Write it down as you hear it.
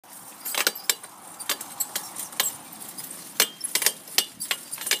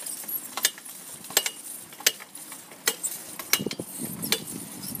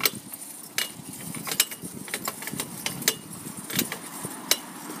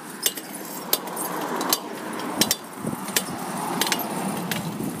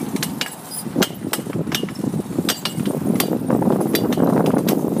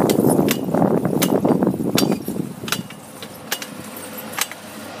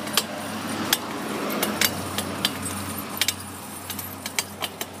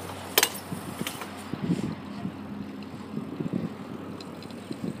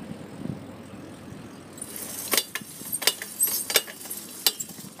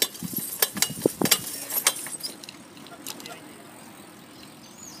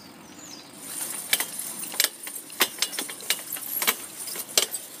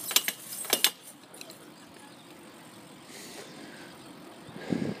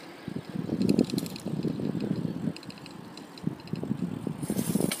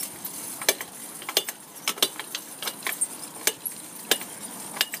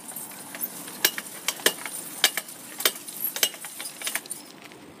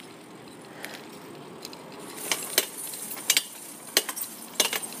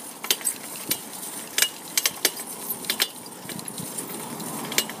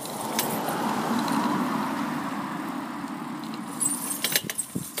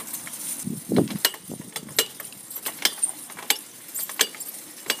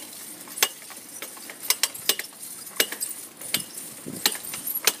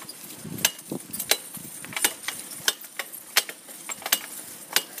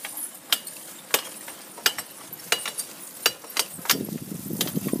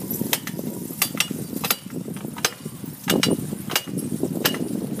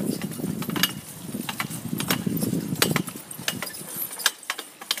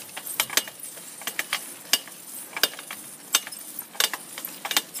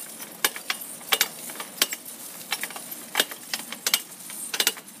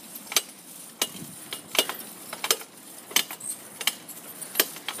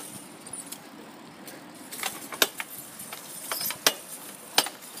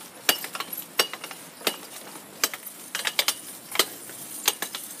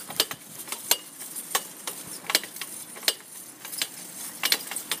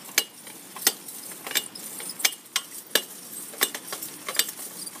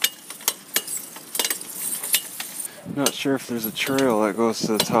Not sure if there's a trail that goes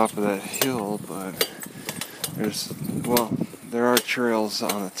to the top of that hill, but there are trails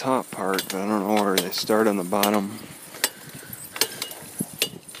on the top part, but I don't know where they start on the bottom.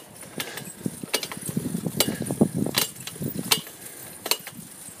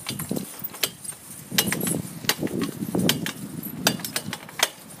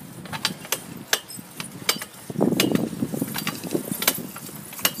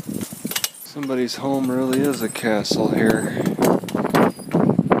 Somebody's home really is a castle here.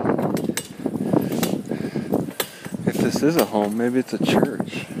 If this is a home, maybe it's a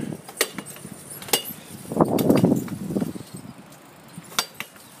church.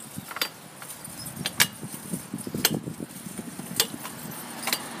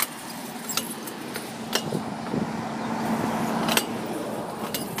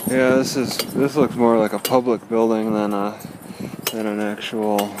 Yeah, this looks more like a public building than an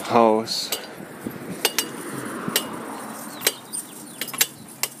actual house.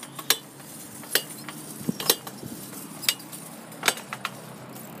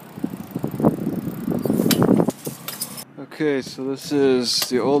 Okay, so this is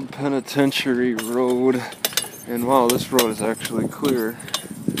the Old Penitentiary road, and wow, this road is actually clear.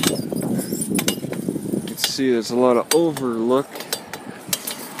 You can see there's a lot of overlook.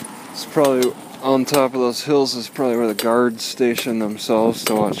 It's probably on top of those hills is probably where the guards station themselves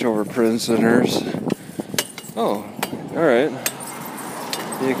to watch over prisoners. Oh, all right.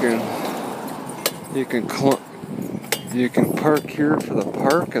 You can park here for the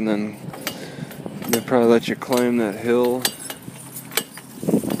park, and then they'll probably let you climb that hill.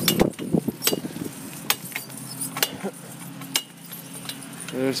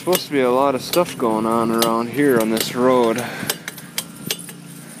 There's supposed to be a lot of stuff going on around here on this road.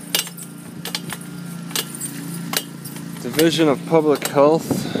 Division of Public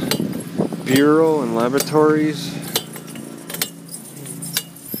Health Bureau and Laboratories.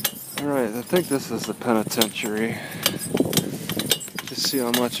 Alright, I think this is the penitentiary. Just see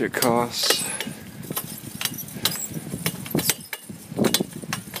how much it costs.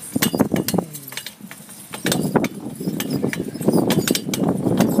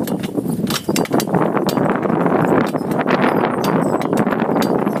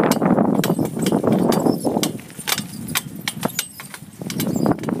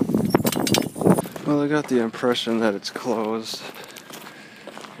 Well, I got the impression that it's closed.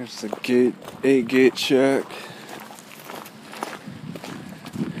 Here's the gate, gate check.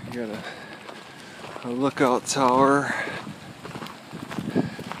 You got a lookout tower.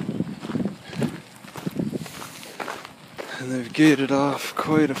 And they've gated off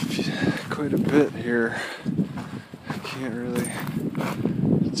quite a bit here. I can't really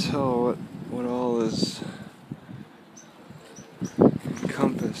tell what all is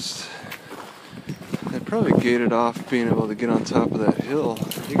encompassed. They probably gated off being able to get on top of that hill.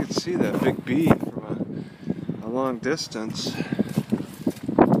 You can see that big bead from a long distance.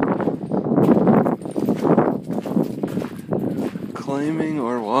 Climbing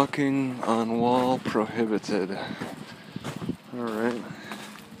or walking on wall prohibited.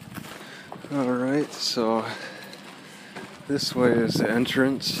 Alright, so this way is the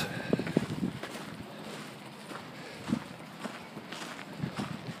entrance.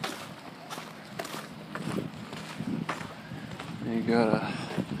 You got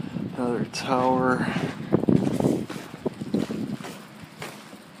another tower.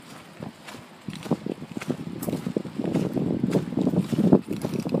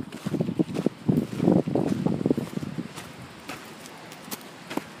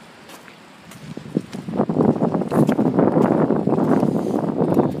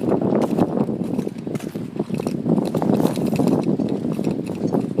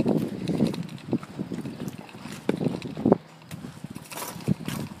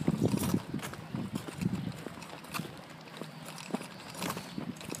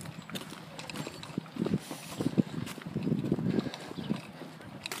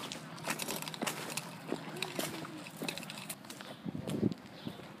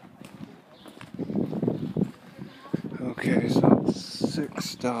 Okay, so it's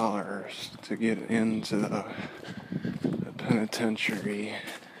 $6 to get into the penitentiary.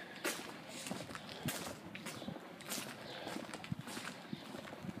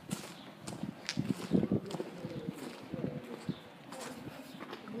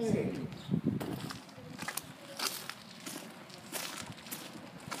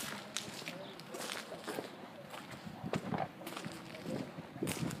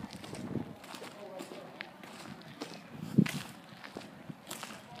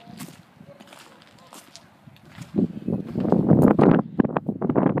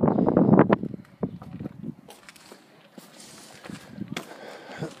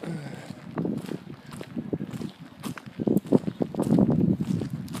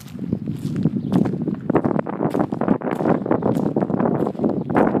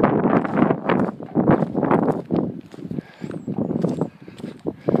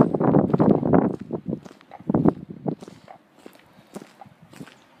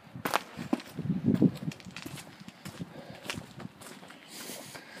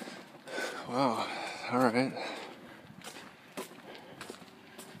 Alright.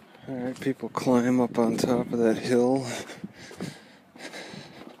 Alright, people climb up on top of that hill.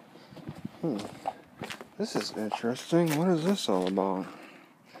 This is interesting. What is this all about?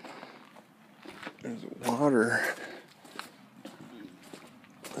 There's water.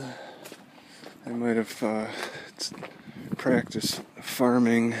 They might have practiced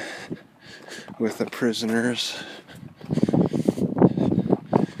farming with the prisoners.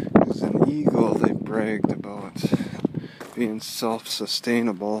 There's an eagle they bragged about being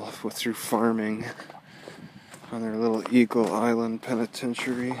self-sustainable through farming on their little Eagle Island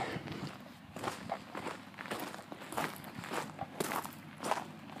penitentiary.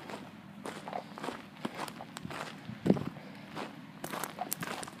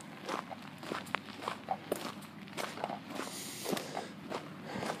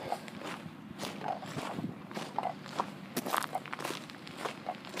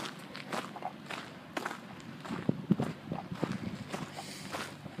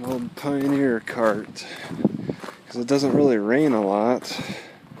 An old pioneer cart, because it doesn't really rain a lot.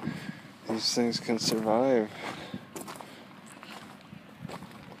 These things can survive.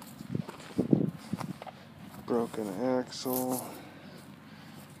 Broken axle,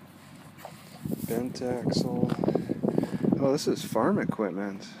 bent axle. Oh, this is farm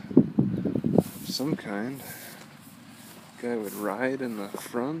equipment of some kind. Guy would ride in the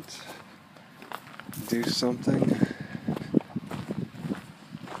front, do something.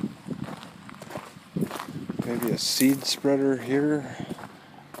 Maybe a seed spreader here.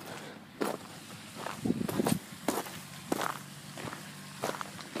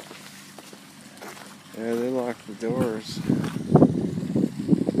 Yeah, they locked the doors.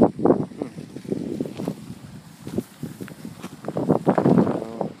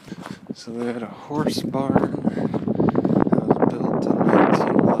 So they had a horse barn that was built in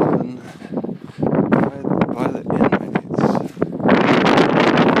 1911 by the inmates.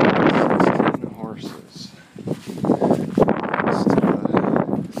 16 horses.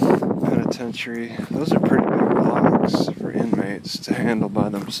 Penitentiary. Those are pretty big blocks for inmates to handle by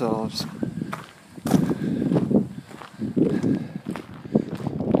themselves. I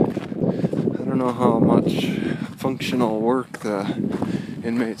don't know how much functional work the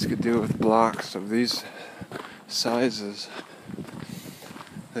inmates could do with blocks of these sizes.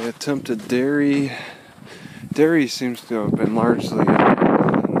 They attempted dairy. Dairy seems to have been largely in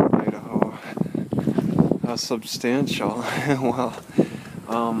Idaho. How substantial. Well,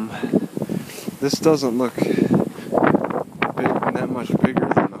 this doesn't look that much bigger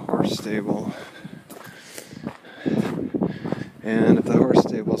than the horse stable. And if the horse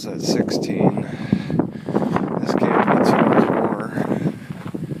stable's at 16, this can't be too much more.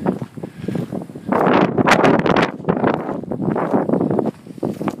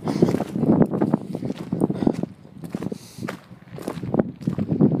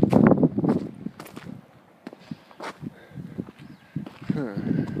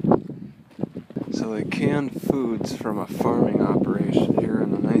 So they canned foods from a farming operation here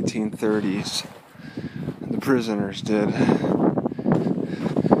in the 1930s. The prisoners did.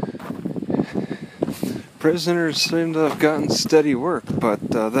 Prisoners seem to have gotten steady work, but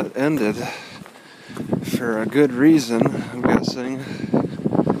that ended for a good reason, I'm guessing.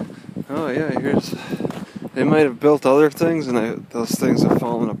 Oh yeah, they might have built other things and those things have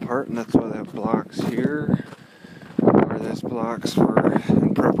fallen apart, and that's why they have blocks here. Or there's blocks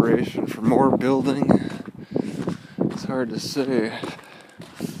in preparation for more building. It's hard to say.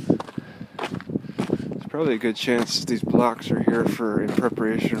 There's probably a good chance these blocks are here in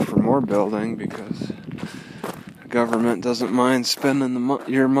preparation for more building, because the government doesn't mind spending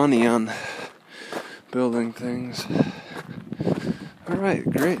your money on building things. Alright,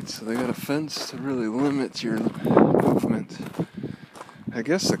 great. So they got a fence to really limit your movement. I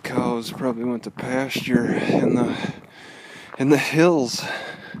guess the cows probably went to pasture in the hills.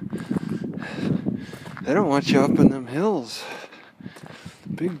 They don't want you up in them hills.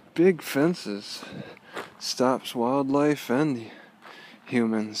 Big fences. Stops wildlife and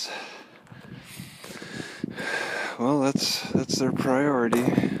humans. Well, that's their priority.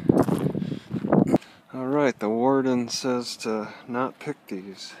 Alright, the warden says to not pick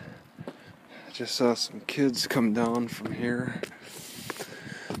these. I just saw some kids come down from here.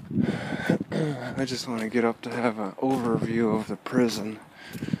 I just want to get up to have an overview of the prison.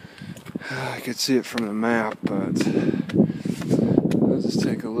 I could see it from the map, but I'll just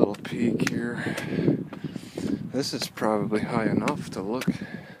take a little peek here. This is probably high enough to look.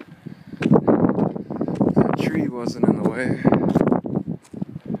 That tree wasn't in the way.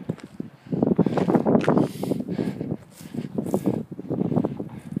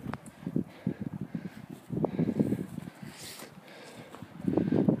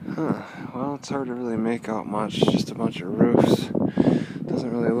 it's hard to really make out much, just a bunch of roofs. Doesn't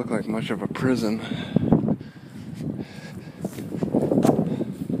really look like much of a prison.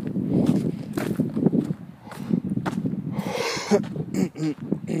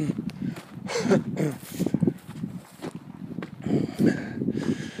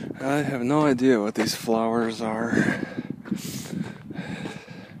 I have no idea what these flowers are.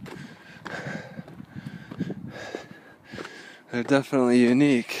 They're definitely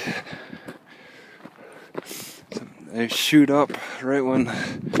unique. They shoot up right when...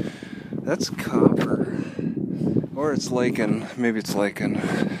 That's copper. Or it's lichen. Maybe it's lichen.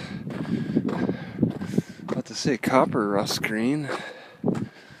 About to say copper rust green.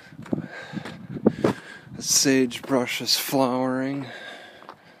 The sagebrush is flowering.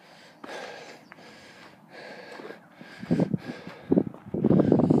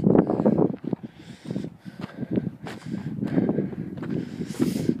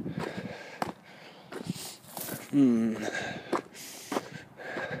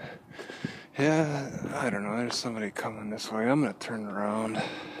 Yeah, I don't know, there's somebody coming this way. I'm gonna turn around.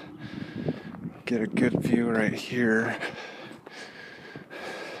 Get a good view right here.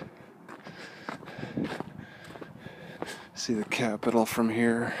 See the Capitol from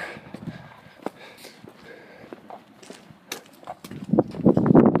here.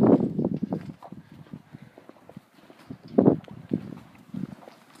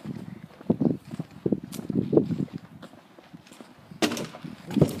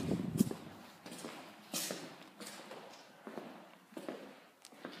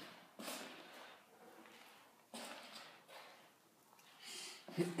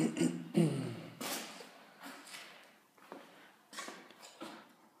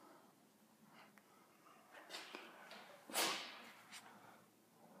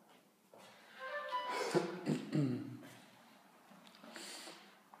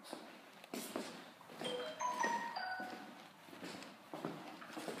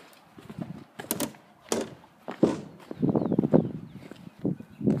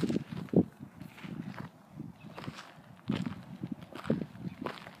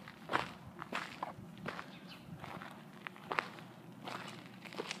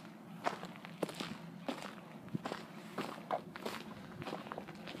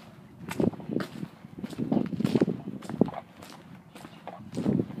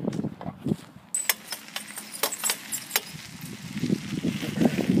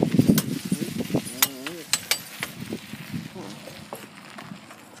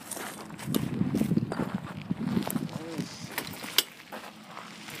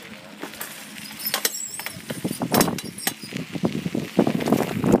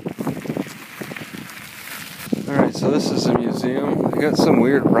 Alright, so this is a museum. They got some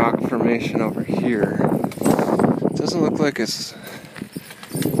weird rock formation over here. It doesn't look like it's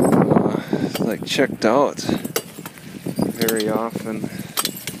like checked out very often.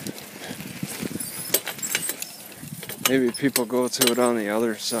 Maybe people go to it on the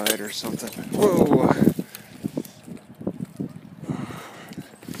other side or something. Whoa!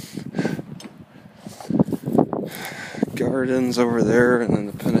 Gardens over there, and then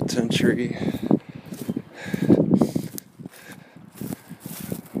the penitentiary.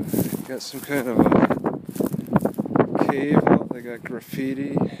 Got some kind of a cave out. They got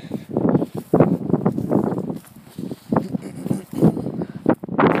graffiti.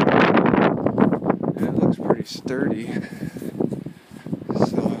 Yeah, it looks pretty sturdy.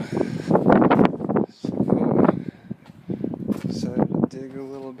 So decided to dig a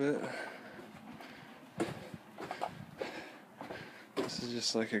little bit. This is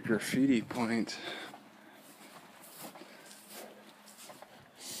just like a graffiti point.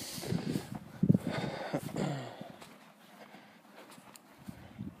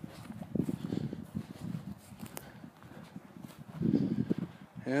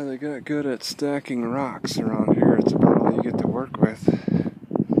 Yeah, they got good at stacking rocks around here. It's about all you get to work with.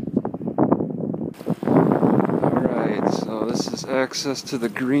 Alright, so this is access to the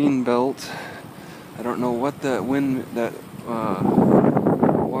green belt. I don't know what that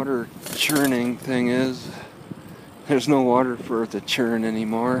water churning thing is. There's no water for it to churn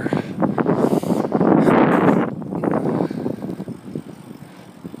anymore.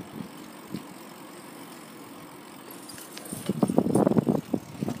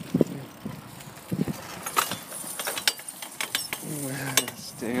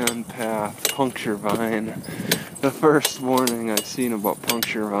 Stand path, puncture vine. The first warning I've seen about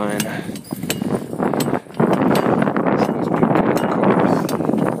puncture vine. This must be good, of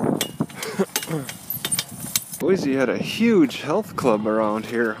course. Boise had a huge health club around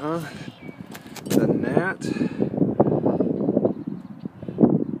here, huh? The Nat.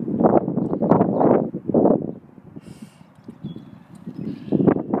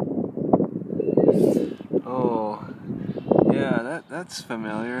 Yeah, that's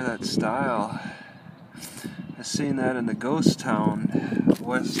familiar, that style. I've seen that in the ghost town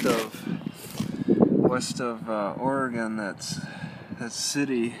west of Oregon. That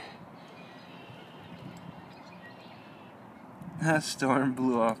city. That storm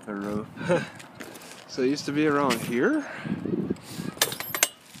blew off the roof. So it used to be around here?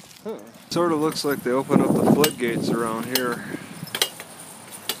 Huh. Sort of looks like they opened up the floodgates around here.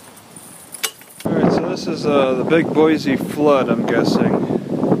 Alright, so this is the big Boise flood, I'm guessing.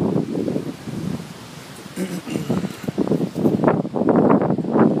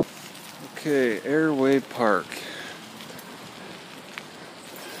 Okay, Airway Park.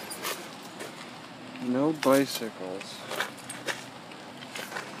 No bicycles.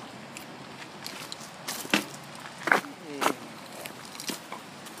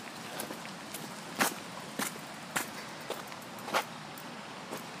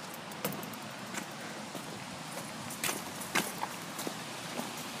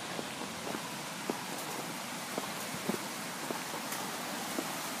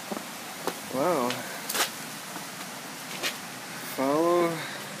 Wow.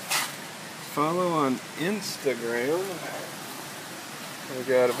 Follow on Instagram. We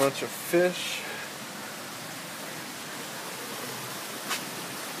got a bunch of fish.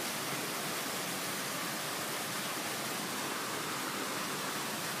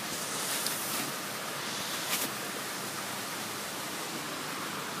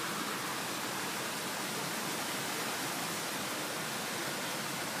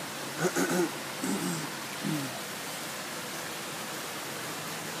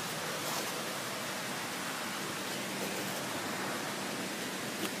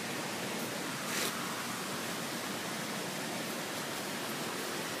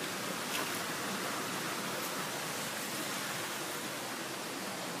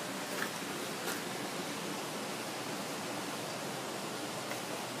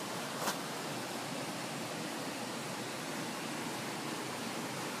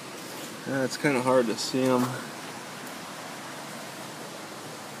 It's kind of hard to see them.